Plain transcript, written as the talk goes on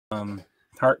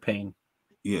heart pain.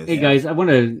 Yes. Hey guys, I want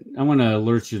to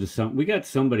alert you to something. We got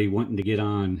somebody wanting to get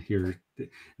on here.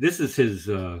 This is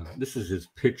his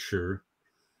picture.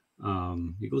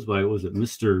 He goes by, was it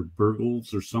Mr.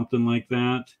 Burgles or something like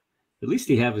that? At least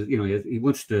he he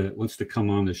wants to come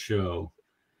on the show.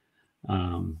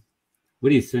 What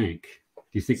do you think?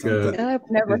 Do you think I've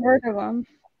never heard of him.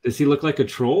 Does he look like a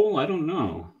troll? I don't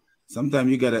know.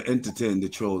 Sometimes you gotta entertain the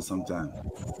troll. Sometimes.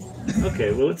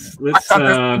 Okay, well let's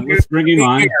bring him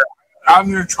on.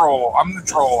 I'm the troll. I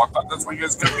thought that's why you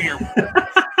guys come here.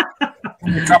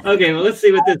 Okay, well let's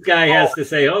see what this guy has to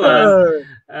say. Hold on,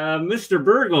 Mr.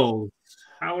 Burgles,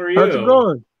 how are you? How's it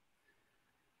going?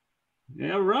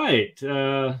 Yeah, right.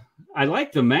 I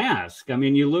like the mask. I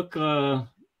mean, you look kind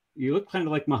of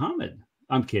like Muhammad.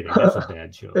 I'm kidding. That's a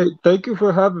bad joke. Hey, thank you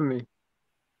for having me.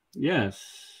 Yes.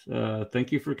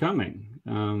 Thank you for coming.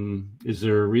 Is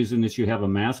there a reason that you have a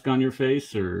mask on your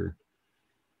face, or?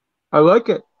 I like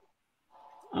it.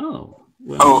 Oh.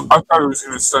 Well. Oh, I thought he was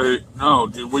going to say, no,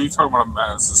 dude, what are you talking about a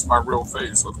mask? This is my real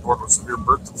face with more of a severe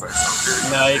birthday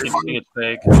face. No, you can see it's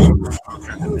fake.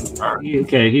 Okay. All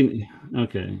right.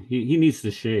 Okay. He needs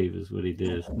to shave, is what he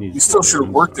did. He still should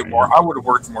have worked it more. I would have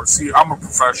worked more. See, I'm a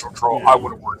professional troll. I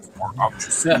would have worked it more. I'm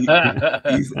just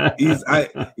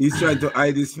he's trying to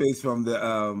hide his face from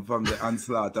the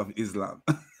onslaught of Islam.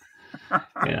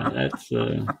 Yeah,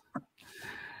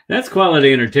 that's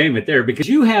quality entertainment there, because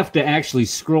you have to actually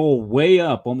scroll way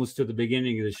up almost to the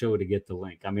beginning of the show to get the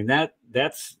link. I mean,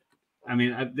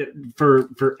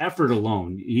 for effort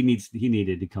alone, he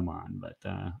needed to come on, but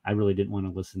I really didn't want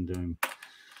to listen to him.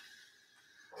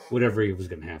 Whatever he was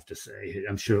going to have to say,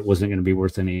 I'm sure it wasn't going to be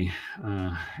worth any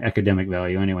academic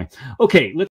value anyway. Okay, let's